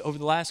things over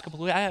the last couple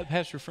of weeks. I have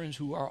pastor friends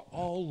who are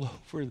all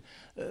over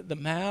the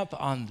map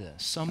on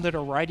this. Some that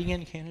are writing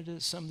in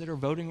candidates, some that are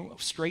voting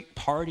straight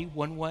party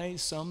one way,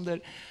 some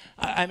that,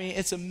 I mean,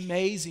 it's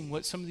amazing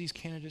what some of these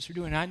candidates are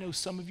doing. I know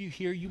some of you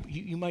here,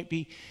 you might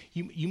be,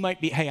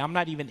 hey, I'm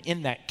not even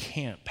in that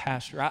camp,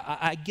 Pastor.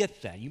 I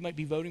get that. You might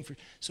be voting for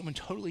someone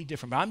totally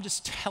different. But I'm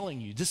just telling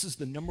you, this is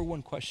the number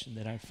one question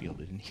that I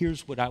fielded. And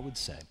here's what I would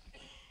say.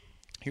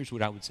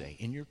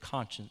 In your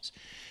conscience,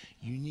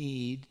 you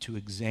need to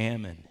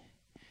examine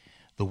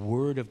the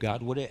Word of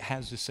God, what it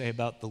has to say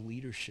about the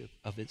leadership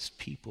of its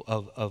people,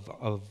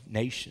 of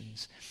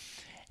nations.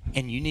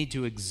 And you need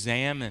to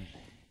examine,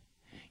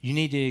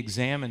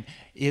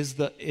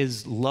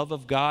 is love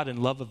of God and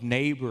love of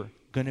neighbor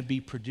going to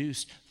be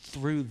produced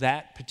through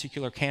that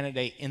particular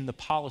candidate in the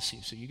policy?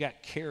 So you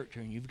got character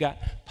and you've got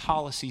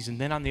policies, and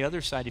then on the other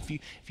side, if you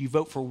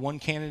vote for one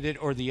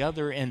candidate or the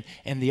other and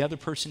the other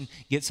person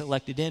gets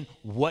elected in,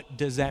 what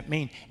does that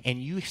mean?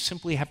 And you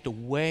simply have to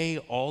weigh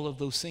all of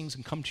those things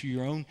and come to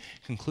your own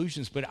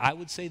conclusions. But I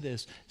would say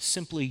this,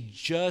 simply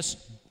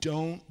just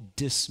don't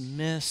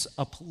dismiss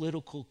a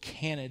political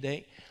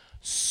candidate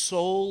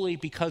solely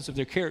because of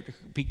their character,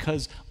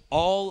 because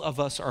all of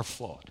us are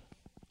flawed.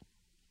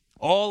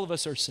 All of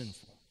us are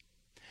sinful.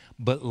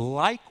 But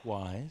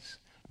likewise,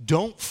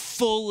 don't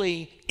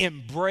fully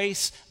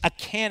embrace a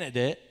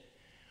candidate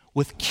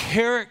with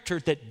character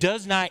that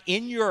does not,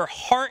 in your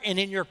heart and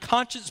in your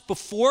conscience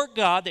before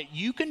God, that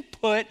you can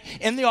put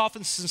in the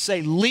office and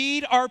say,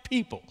 lead our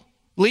people,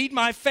 lead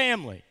my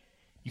family.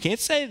 You can't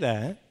say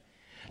that.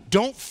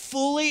 Don't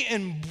fully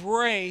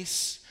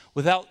embrace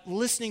without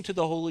listening to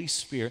the Holy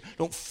Spirit.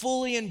 Don't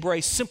fully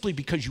embrace simply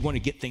because you want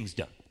to get things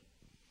done.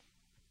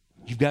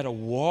 You've got to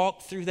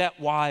walk through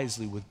that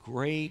wisely with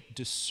great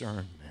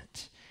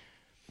discernment.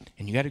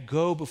 And you got to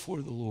go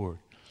before the Lord.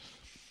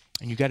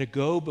 And you got to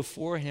go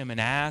before Him and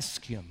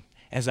ask Him,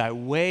 as I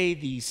weigh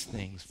these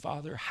things,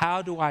 Father,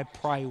 how do I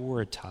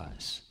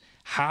prioritize?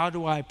 How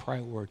do I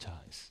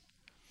prioritize?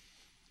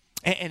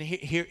 And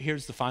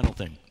here's the final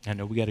thing. I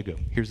know we got to go.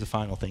 Here's the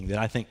final thing that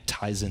I think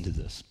ties into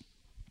this.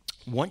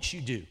 Once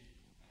you do,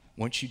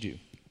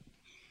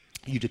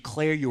 you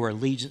declare your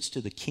allegiance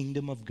to the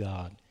kingdom of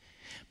God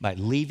by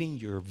leaving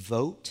your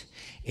vote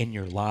and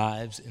your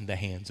lives in the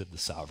hands of the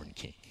sovereign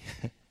King.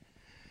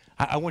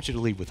 I want you to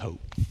leave with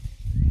hope.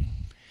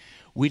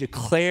 We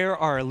declare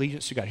our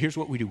allegiance to God. Here's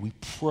what we do. We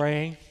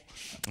pray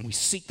and we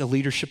seek the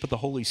leadership of the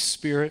Holy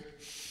Spirit,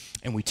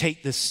 and we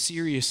take this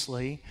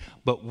seriously.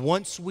 But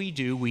once we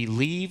do, we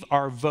leave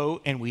our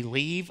vote and we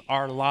leave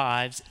our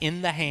lives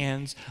in the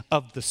hands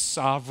of the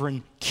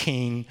sovereign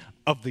King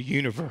of the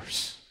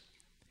universe.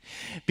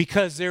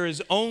 Because there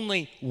is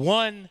only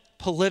one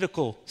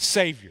political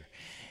savior.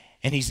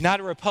 And he's not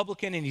a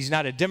Republican, and he's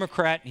not a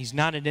Democrat, and he's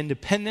not an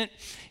independent.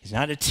 He's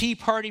not a Tea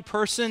Party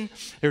person.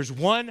 There's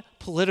one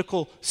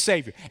political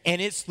savior.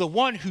 And it's the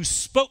one who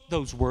spoke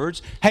those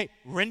words, hey,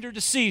 render to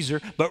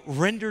Caesar, but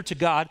render to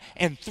God.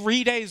 And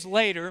 3 days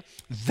later,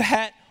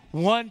 that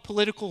one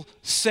political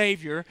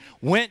savior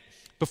went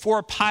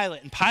before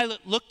Pilate. And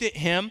Pilate looked at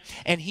him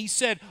and he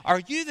said, "Are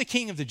you the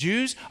king of the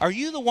Jews? Are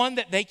you the one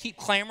that they keep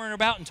clamoring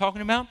about and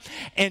talking about?"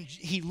 And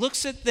he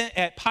looks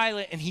at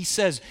Pilate and he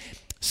says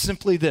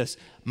simply this: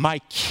 "My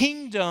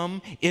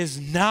kingdom is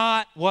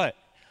not" what?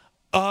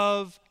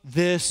 "Of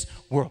this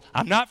world."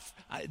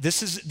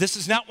 This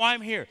is not why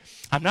I'm here.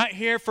 I'm not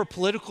here for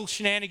political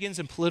shenanigans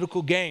and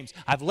political games.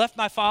 I've left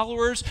my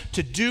followers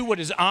to do what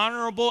is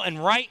honorable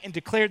and right and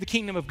declare the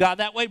kingdom of God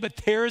that way. But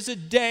there is a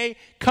day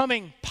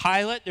coming,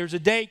 Pilate, there's a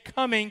day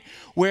coming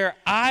where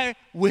I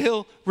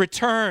will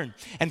return.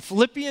 And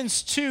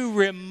Philippians 2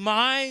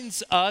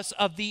 reminds us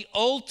of the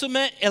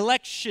ultimate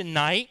election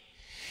night.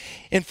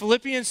 In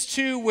Philippians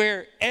 2,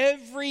 where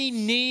every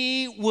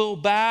knee will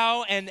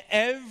bow and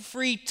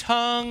every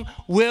tongue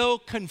will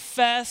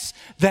confess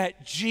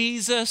that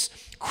Jesus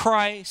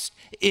Christ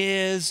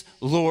is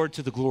Lord,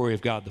 to the glory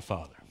of God the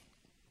Father.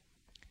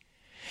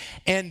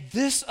 And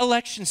this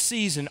election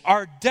season,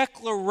 our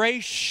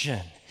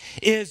declaration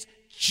is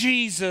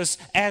Jesus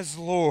as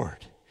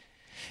Lord.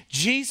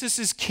 Jesus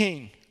is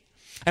King.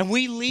 And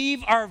we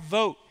leave our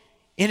vote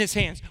in His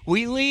hands.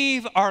 We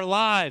leave our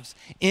lives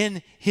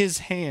in His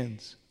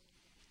hands.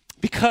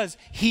 Because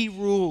He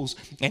rules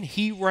and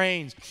He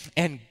reigns,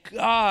 and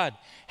God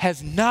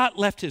has not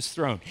left His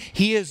throne.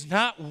 He is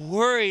not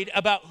worried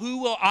about who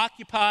will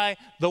occupy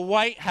the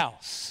White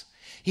House.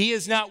 He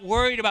is not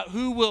worried about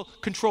who will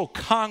control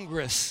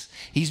Congress.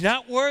 He's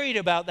not worried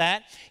about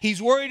that.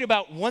 He's worried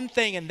about one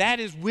thing, and that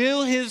is,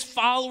 will His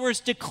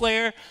followers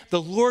declare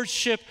the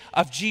lordship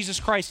of Jesus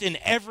Christ in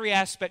every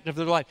aspect of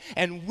their life?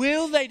 And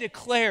will they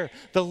declare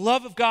the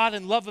love of God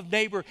and love of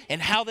neighbor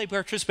and how they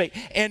participate?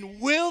 And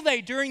will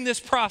they, during this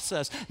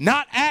process,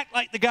 not act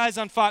like the guys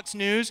on Fox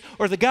News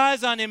or the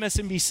guys on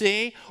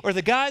MSNBC or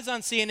the guys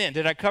on CNN?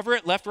 Did I cover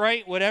it? Left,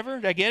 right, whatever?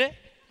 Did I get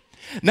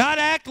it? Not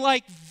act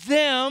like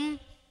them,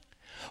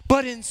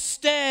 but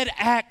instead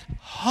act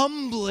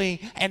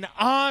humbly and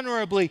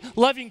honorably,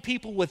 loving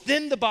people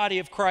within the body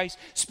of Christ,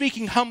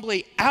 speaking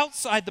humbly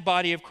outside the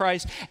body of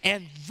Christ,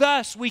 and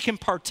thus we can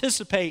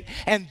participate,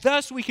 and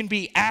thus we can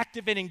be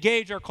active and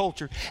engage our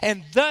culture,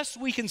 and thus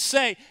we can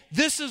say,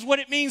 this is what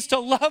it means to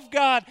love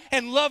God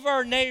and love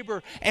our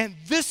neighbor, and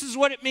this is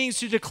what it means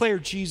to declare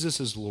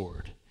Jesus as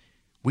Lord.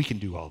 We can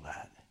do all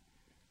that.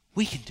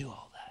 We can do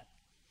all that.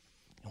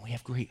 And we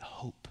have great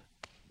hope.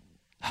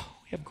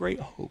 We have great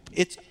hope.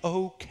 It's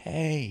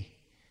okay.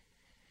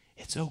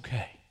 It's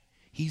okay.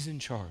 He's in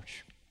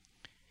charge.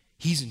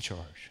 He's in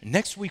charge. And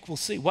next week we'll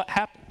see what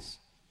happens.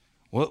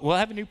 We'll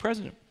have a new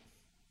president.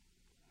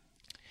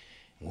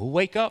 We'll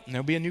wake up and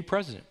there'll be a new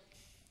president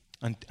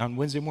on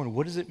Wednesday morning.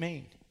 What does it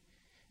mean?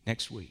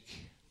 Next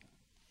week.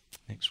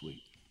 Next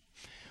week.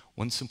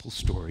 One simple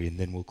story and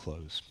then we'll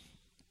close.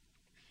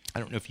 I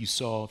don't know if you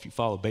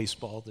follow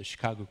baseball, the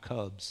Chicago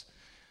Cubs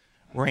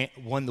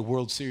won the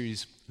World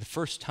Series the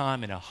first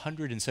time in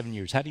 107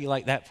 years. How do you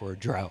like that for a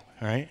drought,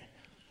 all right?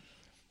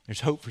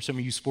 There's hope for some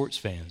of you sports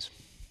fans.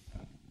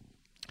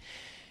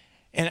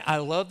 And I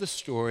love the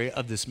story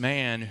of this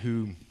man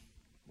who,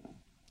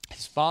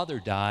 his father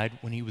died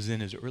when he was in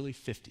his early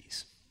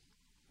 50s.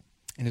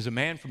 And is a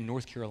man from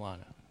North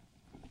Carolina.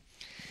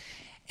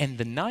 And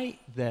the night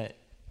that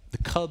the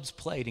Cubs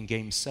played in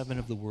Game 7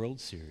 of the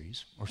World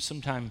Series, or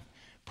sometime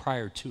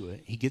prior to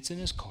it, he gets in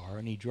his car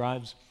and he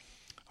drives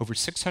over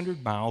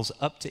 600 miles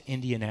up to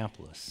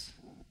Indianapolis.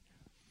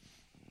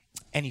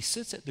 And he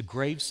sits at the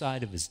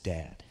graveside of his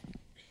dad.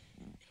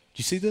 Do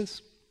you see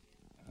this?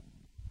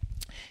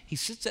 He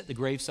sits at the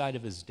graveside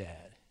of his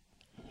dad.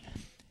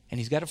 And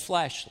he's got a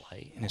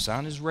flashlight, and it's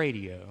on his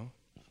radio,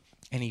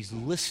 and he's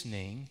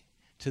listening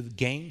to the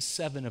Game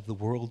 7 of the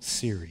World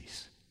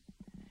Series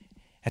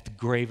at the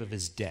grave of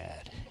his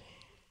dad.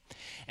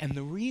 And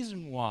the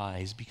reason why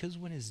is because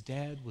when his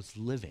dad was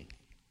living,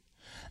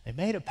 they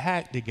made a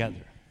pact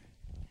together.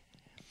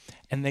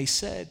 And they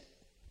said,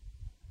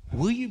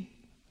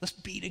 let's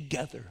be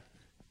together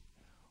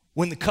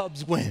when the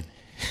Cubs win.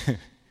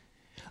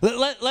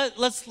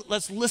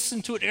 Let's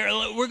listen to it.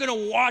 We're going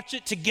to watch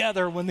it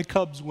together when the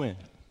Cubs win.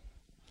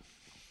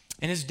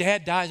 And his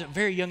dad dies at a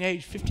very young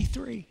age,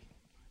 53.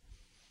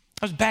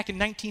 That was back in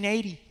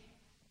 1980.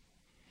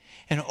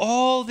 And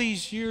all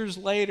these years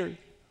later,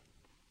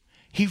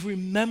 he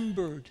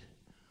remembered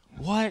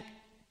what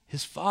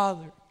his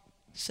father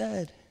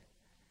said.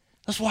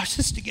 Let's watch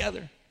this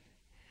together.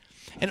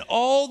 And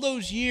all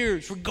those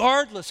years,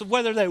 regardless of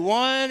whether they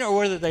won or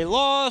whether they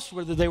lost,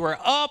 whether they were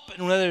up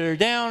and whether they're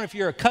down, if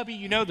you're a Cubby,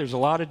 you know there's a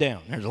lot of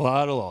down. There's a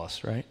lot of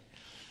loss, right?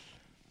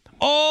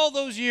 All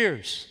those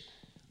years,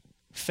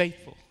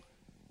 faithful.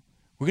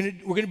 We're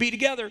gonna be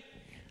together.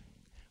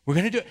 We're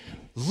going to do it.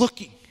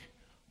 Looking,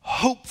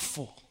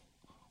 hopeful,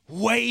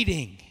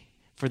 waiting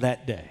for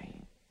that day.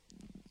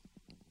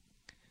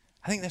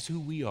 I think that's who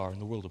we are in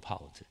the world of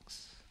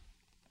politics.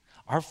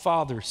 Our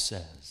Father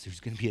says there's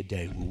going to be a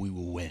day where we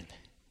will win.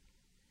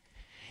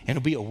 And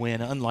it'll be a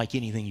win unlike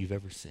anything you've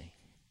ever seen.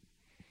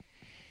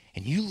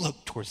 And you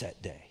look towards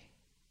that day.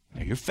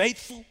 Now you're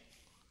faithful.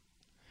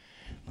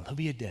 Well, there'll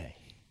be a day,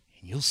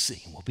 and you'll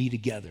see, and we'll be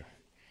together.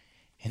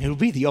 And it'll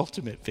be the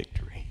ultimate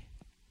victory.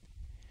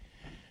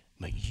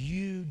 But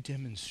you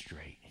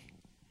demonstrate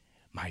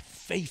my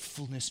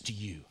faithfulness to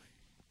you.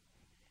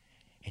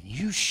 And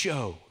you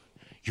show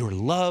your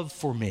love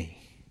for me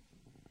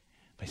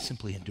by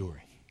simply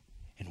enduring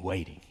and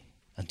waiting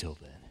until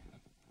then.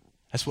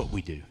 That's what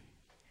we do.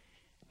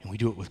 And we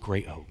do it with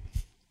great hope.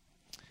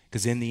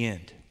 Because in the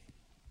end,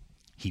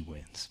 he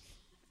wins.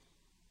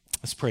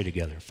 Let's pray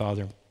together.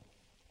 Father,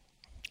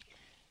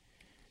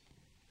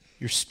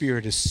 your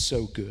Spirit is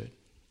so good.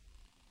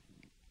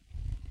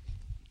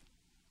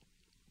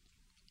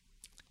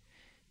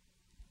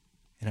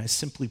 And I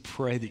simply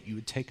pray that you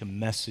would take a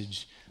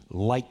message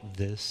like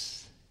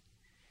this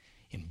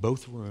in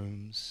both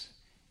rooms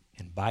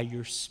and by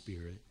your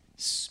Spirit,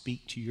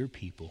 speak to your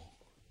people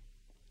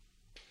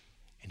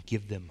and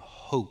give them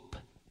hope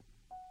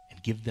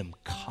and give them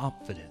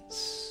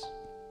confidence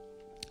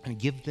and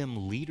give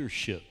them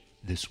leadership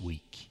this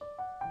week.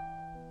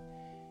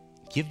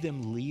 Give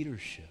them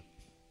leadership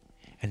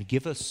and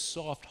give us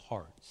soft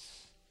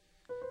hearts.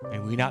 May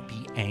we not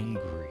be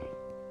angry.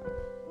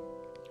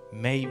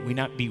 May we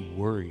not be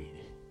worried.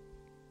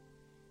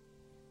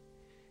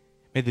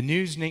 May the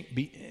news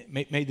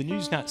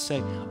not say,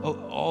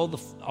 "Oh, all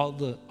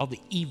the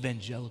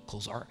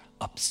evangelicals are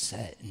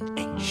upset and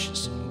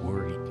anxious and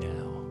worried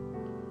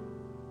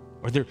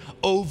now," or they're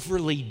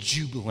overly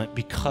jubilant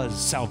because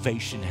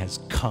salvation has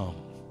come.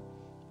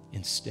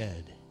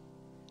 Instead,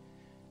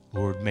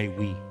 Lord, may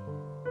we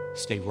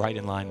stay right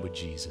in line with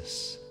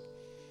Jesus,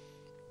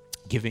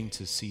 giving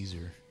to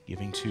Caesar,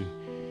 giving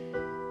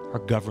to our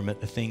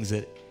government the things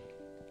that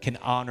can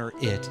honor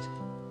it,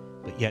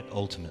 but yet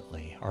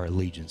ultimately our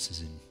allegiance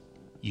is in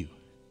you.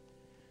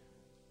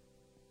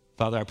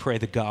 Father, I pray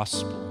the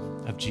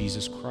gospel of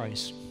Jesus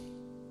Christ,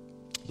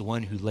 the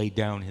one who laid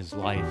down his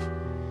life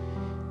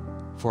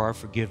for our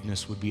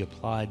forgiveness, would be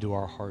applied to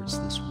our hearts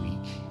this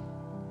week.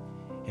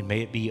 And may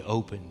it be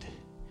opened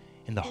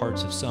in the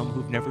hearts of some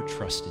who've never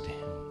trusted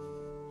him.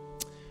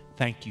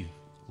 Thank you,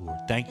 Lord.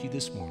 Thank you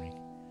this morning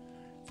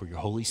for your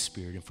Holy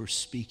Spirit and for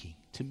speaking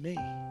to me.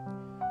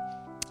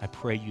 I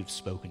pray you've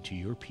spoken to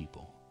your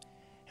people,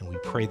 and we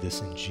pray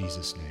this in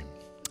Jesus' name.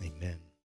 Amen.